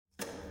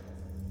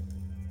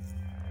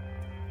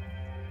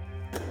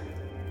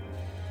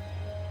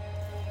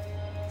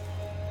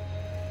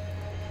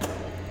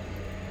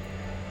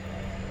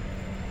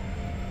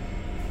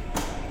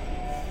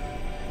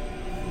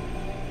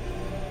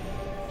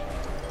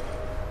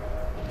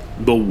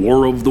The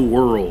War of the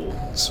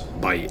Worlds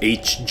by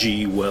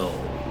H.G.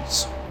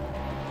 Wells.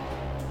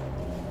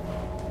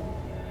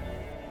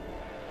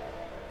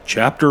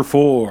 Chapter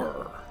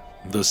 4.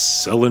 The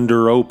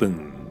Cylinder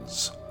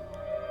Opens.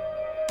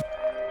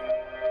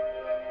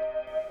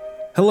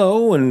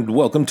 Hello and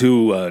welcome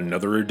to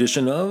another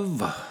edition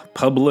of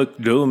Public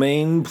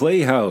Domain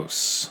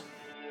Playhouse.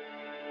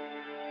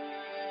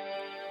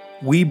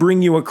 We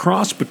bring you a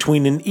cross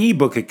between an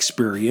ebook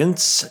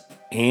experience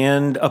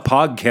and a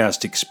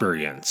podcast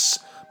experience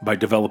by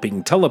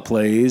developing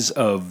teleplays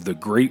of the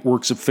great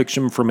works of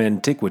fiction from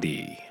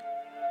antiquity.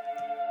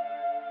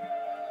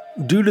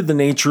 Due to the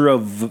nature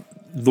of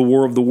the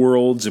War of the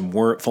Worlds and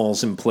where it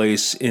falls in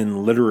place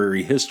in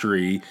literary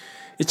history,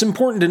 it's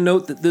important to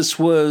note that this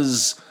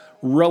was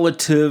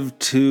relative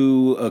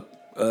to a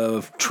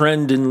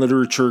trend in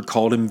literature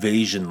called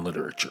invasion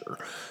literature.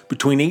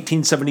 Between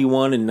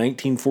 1871 and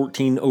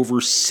 1914,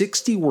 over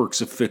 60 works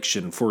of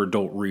fiction for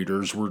adult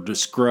readers were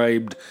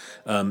described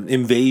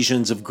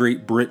invasions of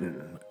Great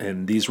Britain,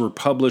 and these were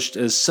published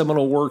as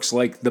seminal works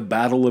like The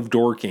Battle of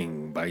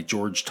Dorking by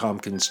George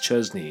Tompkins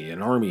Chesney,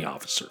 an army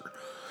officer.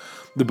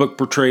 The book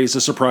portrays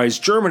a surprise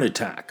German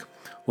attack,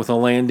 with a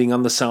landing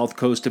on the south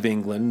coast of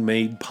England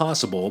made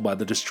possible by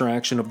the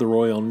distraction of the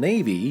Royal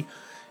Navy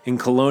in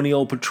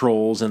colonial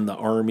patrols and the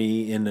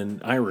army in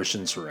an Irish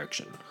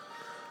insurrection.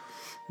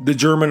 The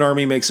German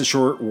army makes a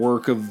short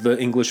work of the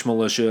English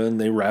militia, and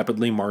they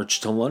rapidly march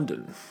to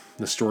London.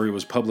 The story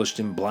was published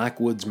in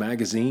Blackwood's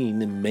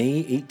magazine in May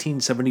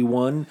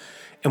 1871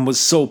 and was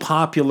so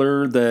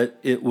popular that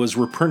it was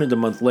reprinted a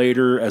month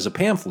later as a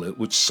pamphlet,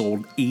 which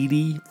sold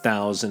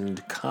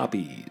 80,000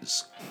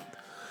 copies.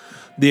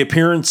 The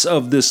appearance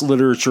of this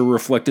literature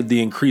reflected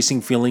the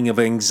increasing feeling of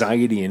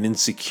anxiety and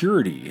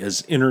insecurity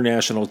as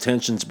international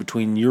tensions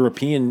between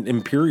European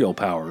imperial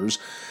powers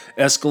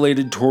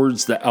escalated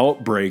towards the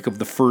outbreak of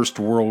the First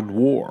World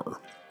War.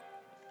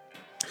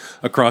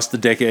 Across the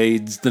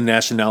decades, the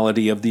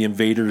nationality of the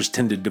invaders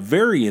tended to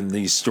vary in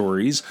these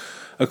stories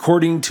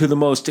according to the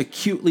most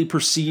acutely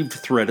perceived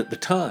threat at the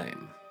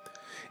time.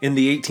 In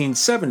the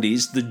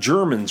 1870s, the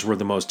Germans were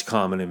the most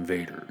common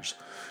invaders.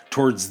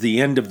 Towards the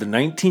end of the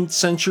 19th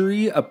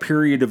century, a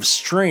period of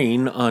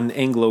strain on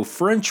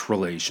Anglo-French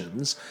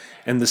relations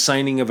and the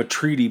signing of a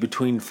treaty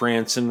between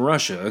France and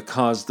Russia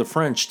caused the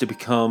French to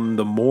become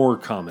the more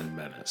common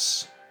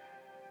menace.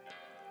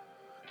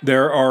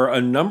 There are a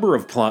number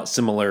of plot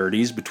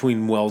similarities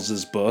between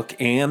Wells's book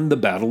and The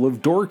Battle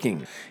of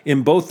Dorking.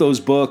 In both those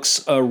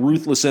books, a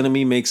ruthless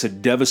enemy makes a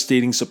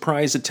devastating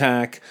surprise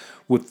attack,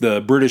 with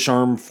the British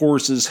armed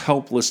forces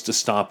helpless to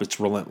stop its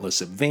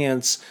relentless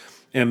advance.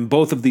 And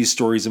both of these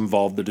stories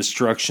involve the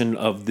destruction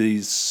of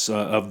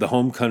the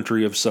home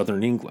country of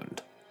southern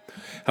England.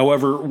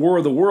 However, War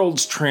of the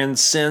Worlds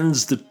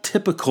transcends the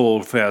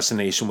typical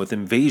fascination with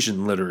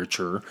invasion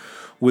literature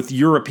with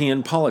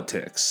European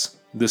politics,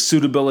 the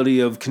suitability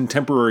of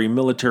contemporary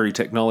military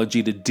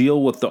technology to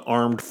deal with the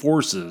armed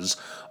forces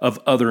of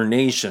other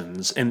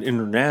nations and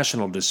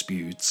international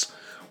disputes,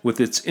 with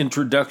its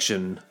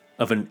introduction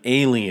of an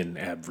alien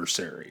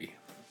adversary.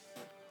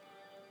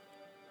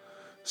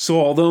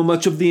 So although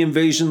much of the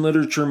invasion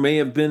literature may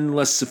have been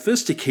less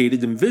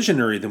sophisticated and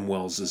visionary than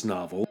Wells's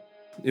novel,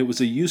 it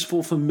was a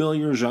useful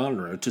familiar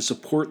genre to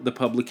support the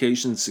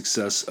publication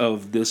success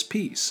of this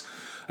piece,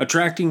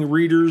 attracting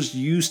readers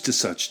used to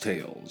such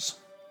tales.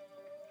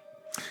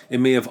 It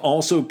may have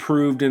also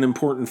proved an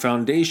important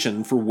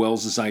foundation for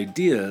Wells's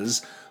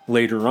ideas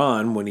later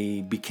on when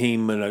he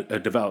became a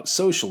devout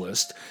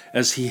socialist,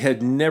 as he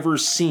had never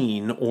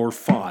seen or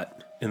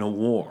fought in a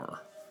war.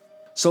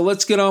 So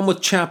let's get on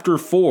with Chapter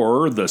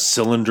 4, The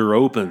Cylinder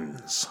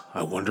Opens.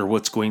 I wonder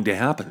what's going to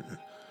happen.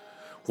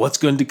 What's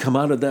going to come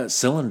out of that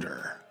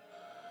cylinder?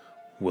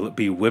 Will it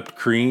be whipped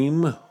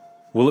cream?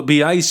 Will it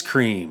be ice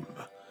cream?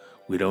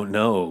 We don't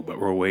know,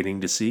 but we're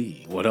waiting to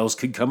see. What else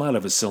could come out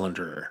of a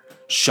cylinder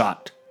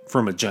shot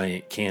from a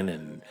giant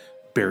cannon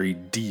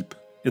buried deep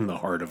in the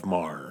heart of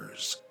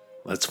Mars?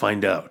 Let's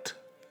find out.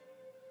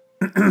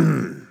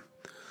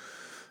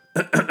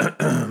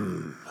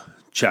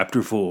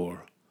 Chapter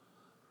 4.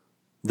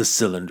 The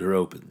Cylinder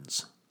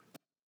Opens.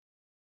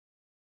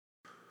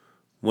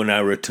 When I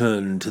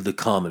returned to the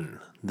common,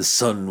 the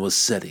sun was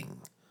setting.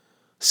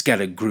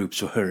 Scattered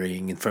groups were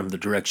hurrying in from the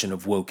direction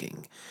of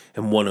Woking,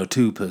 and 1 or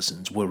 2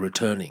 persons were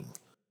returning.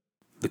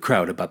 The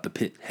crowd about the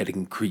pit had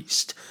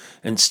increased,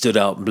 and stood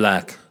out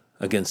black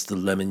against the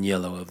lemon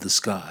yellow of the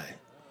sky.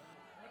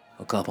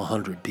 A couple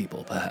 100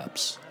 people,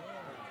 perhaps.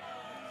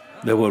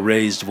 There were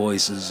raised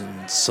voices,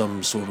 and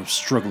some sort of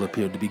struggle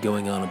appeared to be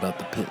going on about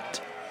the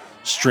pit.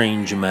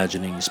 Strange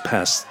imaginings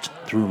passed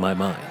through my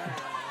mind.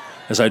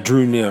 As I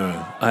drew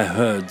nearer, I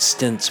heard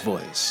Stent's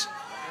voice.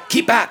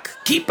 "Keep back!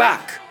 Keep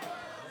back!"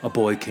 A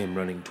boy came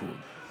running toward me.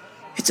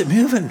 "It's a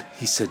moving,"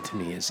 he said to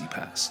me as he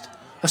passed.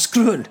 "A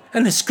screwing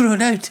and a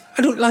screwing out.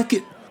 I don't like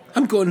it.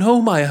 I'm going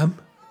home, I am."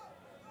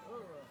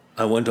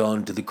 I went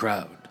on to the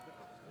crowd.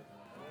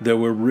 There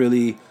were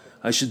really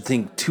I should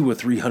think 200 or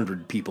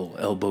 300 people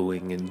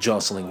elbowing and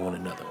jostling one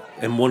another,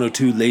 and 1 or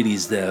 2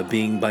 ladies there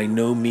being by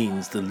no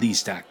means the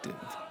least active.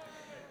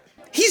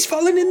 "He's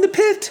fallen in the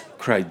pit!"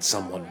 cried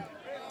someone.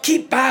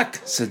 "Keep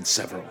back!" said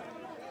several.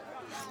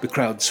 The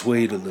crowd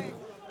swayed a little,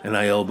 and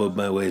I elbowed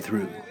my way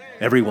through.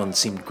 Everyone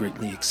seemed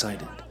greatly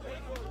excited.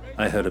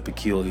 I heard a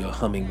peculiar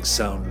humming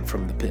sound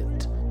from the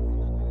pit.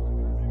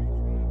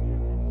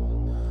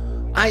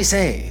 "I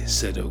say,"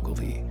 said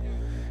Ogilvy,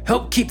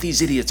 "help keep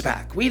these idiots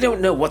back. We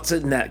don't know what's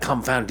in that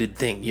confounded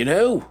thing, you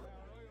know?"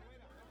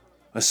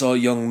 I saw a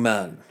young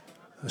man,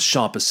 a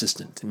shop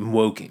assistant in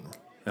Woking,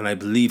 and I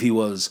believe he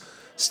was,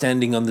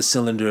 standing on the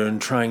cylinder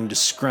and trying to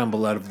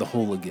scramble out of the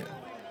hole again.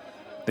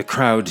 The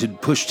crowd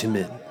had pushed him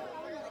in.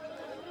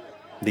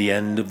 The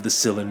end of the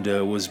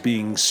cylinder was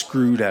being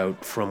screwed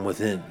out from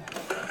within.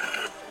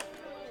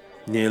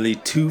 Nearly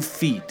 2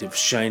 feet of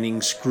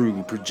shining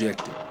screw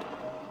projected.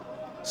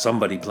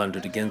 Somebody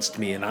blundered against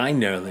me, and I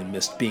narrowly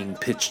missed being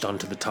pitched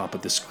onto the top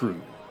of the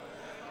screw.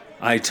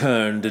 I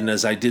turned, and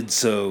as I did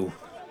so,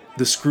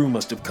 the screw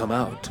must have come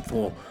out,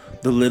 for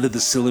the lid of the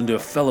cylinder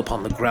fell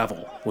upon the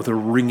gravel with a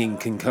ringing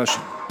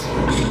concussion.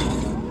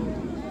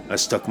 I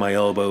stuck my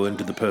elbow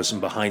into the person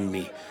behind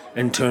me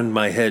and turned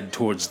my head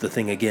towards the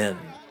thing again.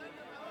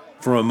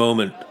 For a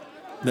moment,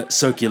 that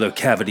circular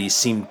cavity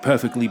seemed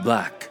perfectly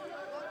black.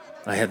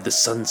 I had the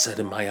sunset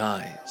in my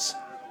eyes.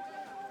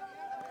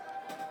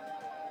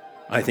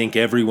 I think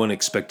everyone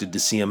expected to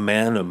see a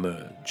man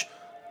emerge,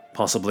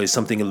 possibly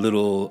something a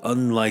little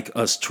unlike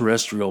us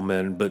terrestrial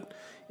men, but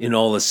in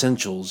all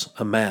essentials,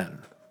 a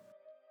man.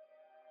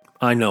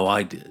 I know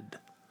I did.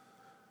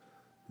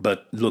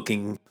 But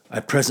looking,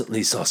 I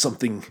presently saw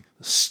something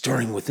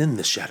stirring within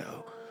the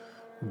shadow.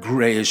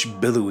 Grayish,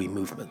 billowy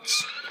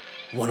movements,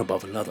 one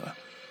above another,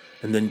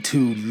 and then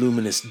 2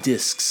 luminous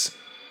discs,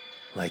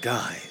 like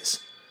eyes.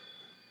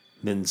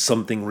 Then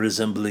something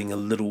resembling a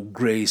little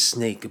gray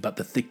snake about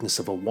the thickness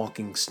of a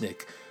walking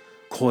stick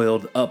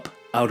coiled up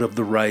out of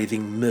the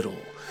writhing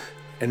middle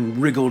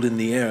and wriggled in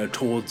the air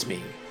towards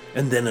me,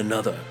 and then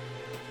another.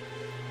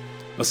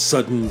 A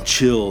sudden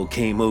chill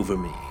came over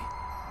me.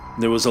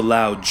 There was a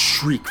loud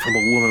shriek from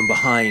a woman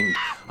behind.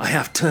 I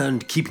half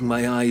turned, keeping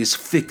my eyes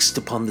fixed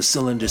upon the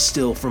cylinder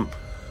still, from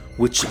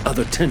which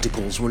other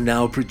tentacles were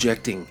now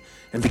projecting,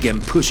 and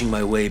began pushing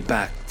my way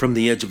back from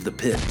the edge of the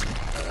pit.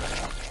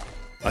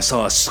 I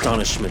saw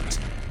astonishment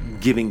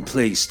giving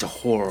place to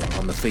horror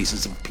on the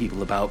faces of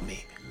people about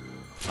me.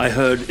 I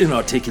heard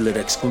inarticulate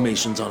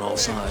exclamations on all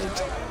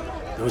sides.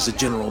 There was a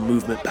general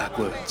movement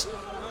backwards.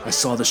 I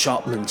saw the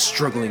shopmen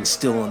struggling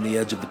still on the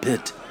edge of the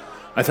pit.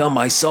 I found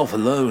myself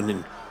alone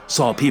and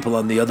saw people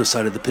on the other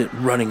side of the pit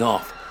running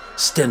off,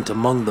 Stent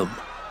among them.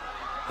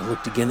 I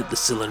looked again at the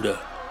cylinder.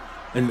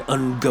 An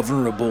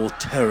ungovernable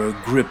terror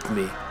gripped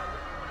me.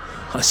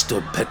 I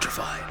stood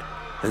petrified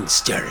and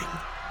staring.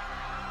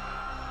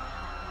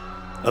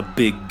 A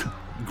big,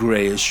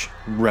 grayish,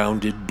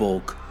 rounded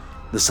bulk,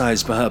 the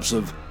size perhaps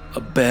of a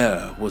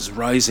bear, was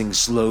rising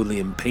slowly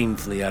and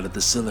painfully out of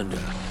the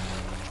cylinder.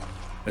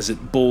 As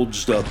it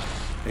bulged up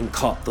and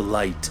caught the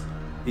light,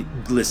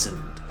 it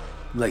glistened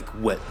like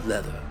wet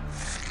leather.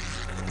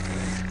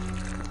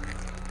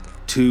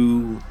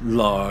 2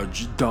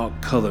 large,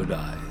 dark-colored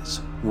eyes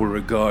were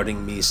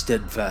regarding me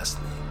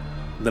steadfastly.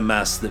 The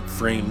mask that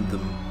framed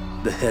them,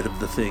 the head of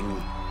the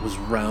thing, was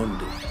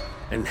rounded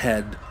and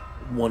had,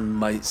 one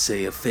might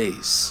say, a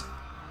face.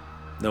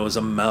 There was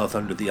a mouth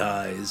under the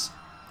eyes,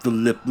 the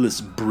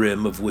lipless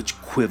brim of which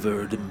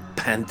quivered and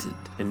panted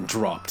and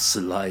dropped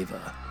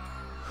saliva.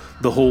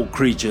 The whole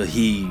creature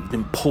heaved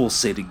and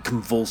pulsated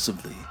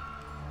convulsively.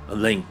 A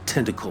lank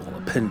tentacle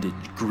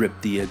appendage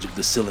gripped the edge of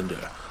the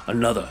cylinder.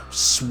 Another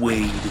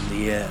swayed in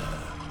the air.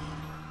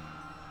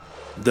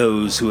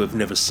 Those who have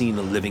never seen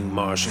a living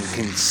Martian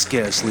can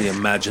scarcely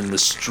imagine the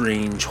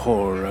strange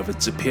horror of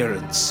its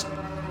appearance.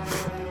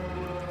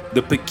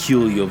 The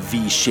peculiar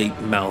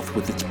V-shaped mouth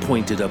with its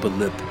pointed upper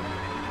lip,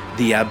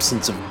 the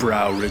absence of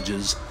brow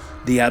ridges,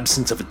 the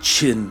absence of a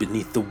chin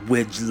beneath the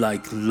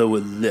wedge-like lower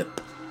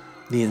lip,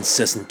 the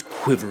incessant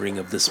quivering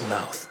of this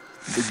mouth,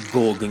 the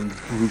gorging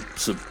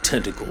groups of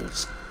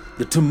tentacles,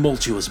 the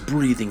tumultuous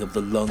breathing of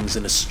the lungs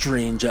in a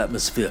strange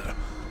atmosphere,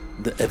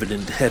 the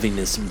evident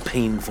heaviness and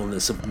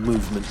painfulness of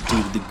movement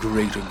due to the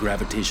greater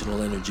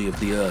gravitational energy of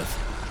the Earth.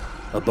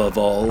 Above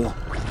all,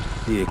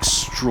 the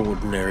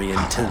extraordinary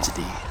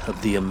intensity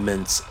of the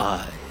immense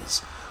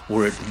eyes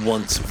were at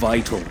once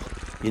vital,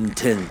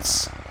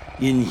 intense,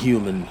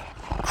 inhuman,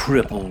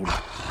 crippled,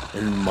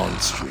 and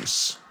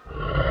monstrous.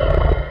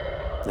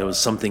 There was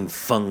something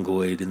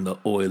fungoid in the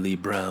oily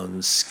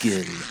brown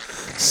skin,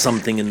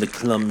 something in the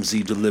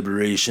clumsy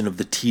deliberation of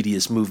the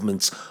tedious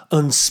movements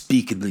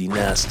unspeakably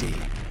nasty.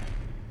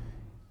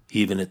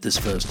 Even at this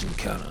first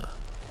encounter,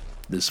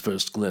 this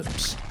first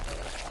glimpse,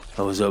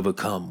 I was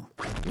overcome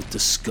with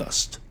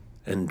disgust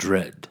and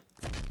dread.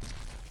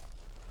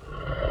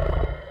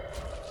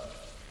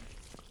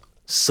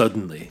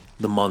 Suddenly,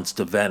 the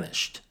monster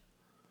vanished.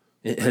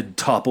 It had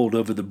toppled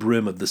over the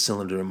brim of the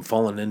cylinder and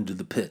fallen into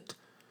the pit.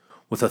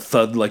 with a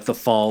thud like the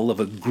fall of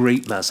a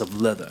great mass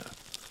of leather.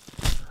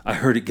 I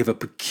heard it give a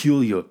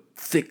peculiar,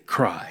 thick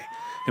cry,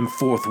 and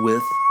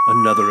forthwith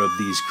another of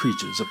these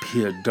creatures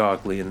appeared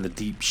darkly in the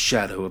deep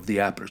shadow of the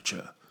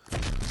aperture.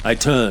 I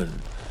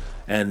turned,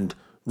 and,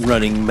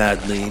 running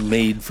madly,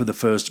 made for the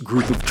first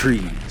group of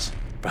trees,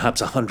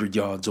 perhaps 100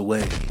 yards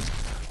away.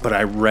 But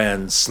I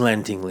ran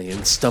slantingly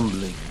and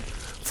stumbling,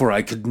 for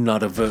I could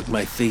not avert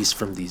my face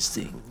from these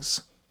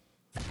things.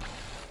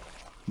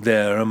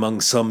 There,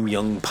 among some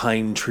young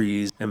pine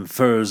trees and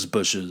furze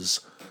bushes,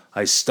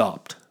 I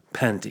stopped,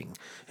 panting,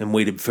 and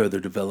waited further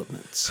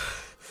developments.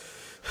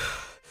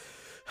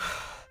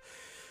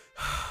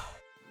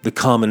 The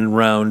common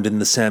round in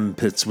the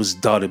sandpits was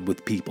dotted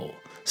with people,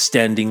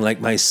 standing like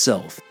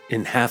myself,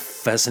 in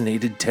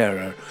half-fascinated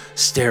terror,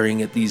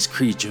 staring at these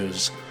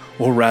creatures,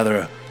 or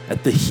rather,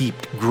 at the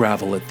heaped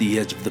gravel at the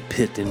edge of the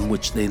pit in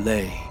which they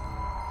lay.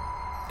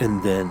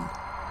 And then,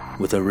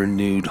 with a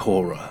renewed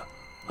horror,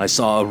 I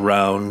saw a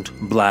round,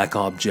 black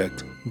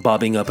object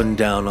bobbing up and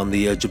down on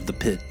the edge of the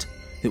pit.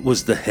 It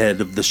was the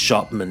head of the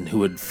shopman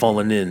who had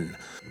fallen in,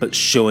 but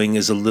showing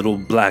as a little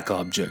black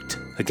object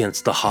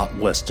against the hot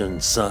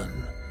western sun.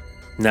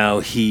 Now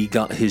he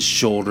got his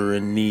shoulder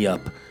and knee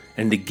up,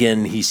 and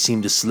again he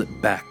seemed to slip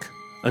back,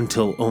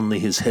 until only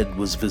his head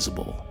was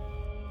visible.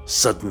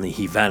 Suddenly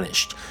he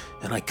vanished,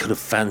 and I could have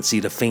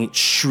fancied a faint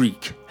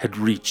shriek had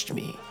reached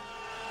me.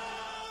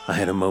 I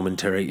had a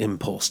momentary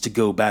impulse to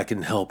go back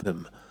and help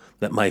him,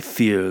 that my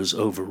fears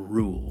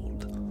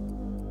overruled.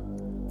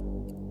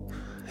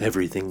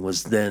 Everything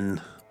was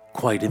then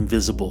quite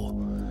invisible,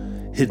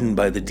 hidden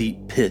by the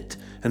deep pit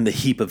and the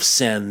heap of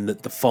sand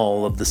that the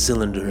fall of the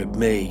cylinder had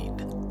made.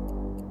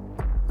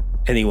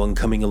 Anyone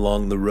coming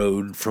along the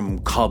road from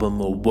Cobham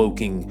or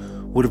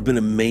Woking would have been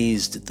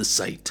amazed at the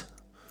sight.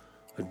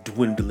 A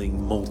dwindling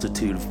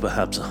multitude of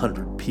perhaps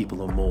 100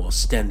 people or more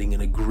standing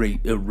in a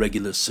great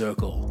irregular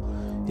circle,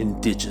 in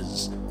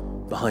ditches,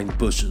 behind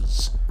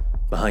bushes,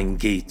 behind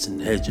gates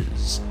and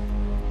hedges,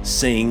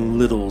 saying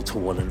little to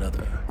one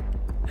another,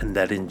 and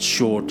that in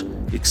short,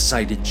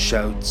 excited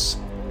shouts,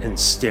 and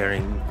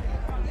staring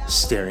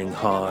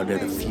hard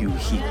at a few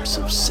heaps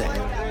of sand.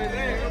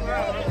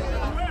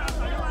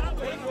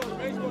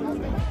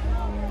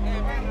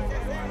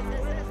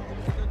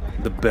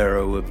 The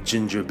barrow of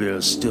ginger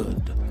beer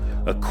stood,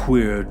 a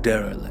queer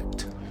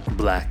derelict,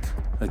 black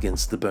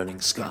against the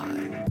burning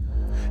sky,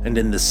 and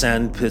in the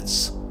sand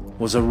pits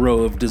was a row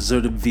of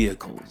deserted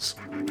vehicles,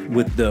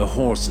 with their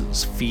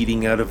horses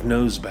feeding out of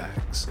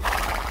nosebags,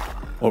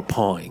 or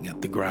pawing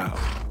at the ground.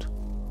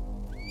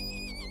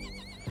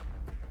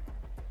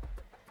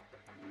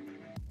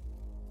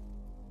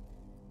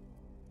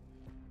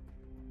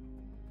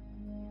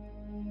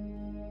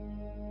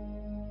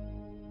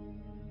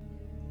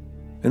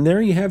 And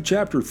there you have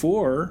Chapter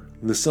 4,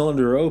 The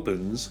Cylinder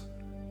Opens.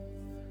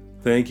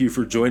 Thank you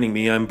for joining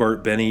me. I'm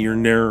Bart Benny, your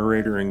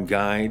narrator and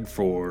guide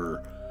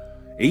for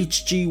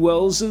H.G.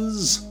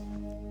 Wells's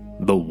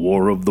The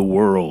War of the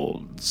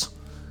Worlds.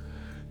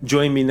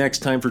 Join me next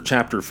time for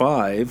Chapter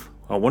 5.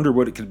 I wonder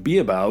what it could be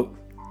about.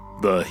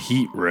 The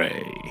Heat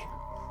Ray.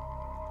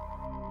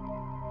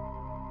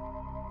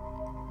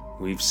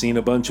 We've seen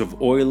a bunch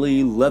of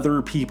oily,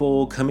 leather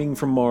people coming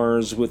from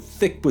Mars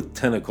thick with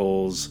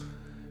tentacles,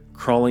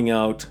 crawling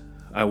out.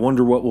 I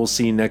wonder what we'll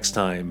see next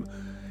time.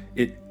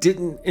 It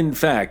didn't, in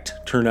fact,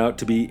 turn out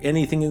to be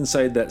anything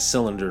inside that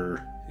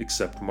cylinder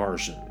except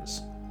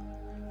Martians.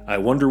 I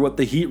wonder what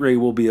the heat ray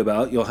will be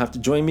about. You'll have to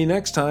join me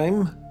next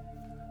time.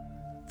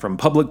 From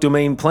Public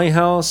Domain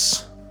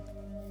Playhouse,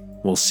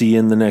 we'll see you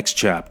in the next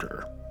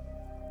chapter.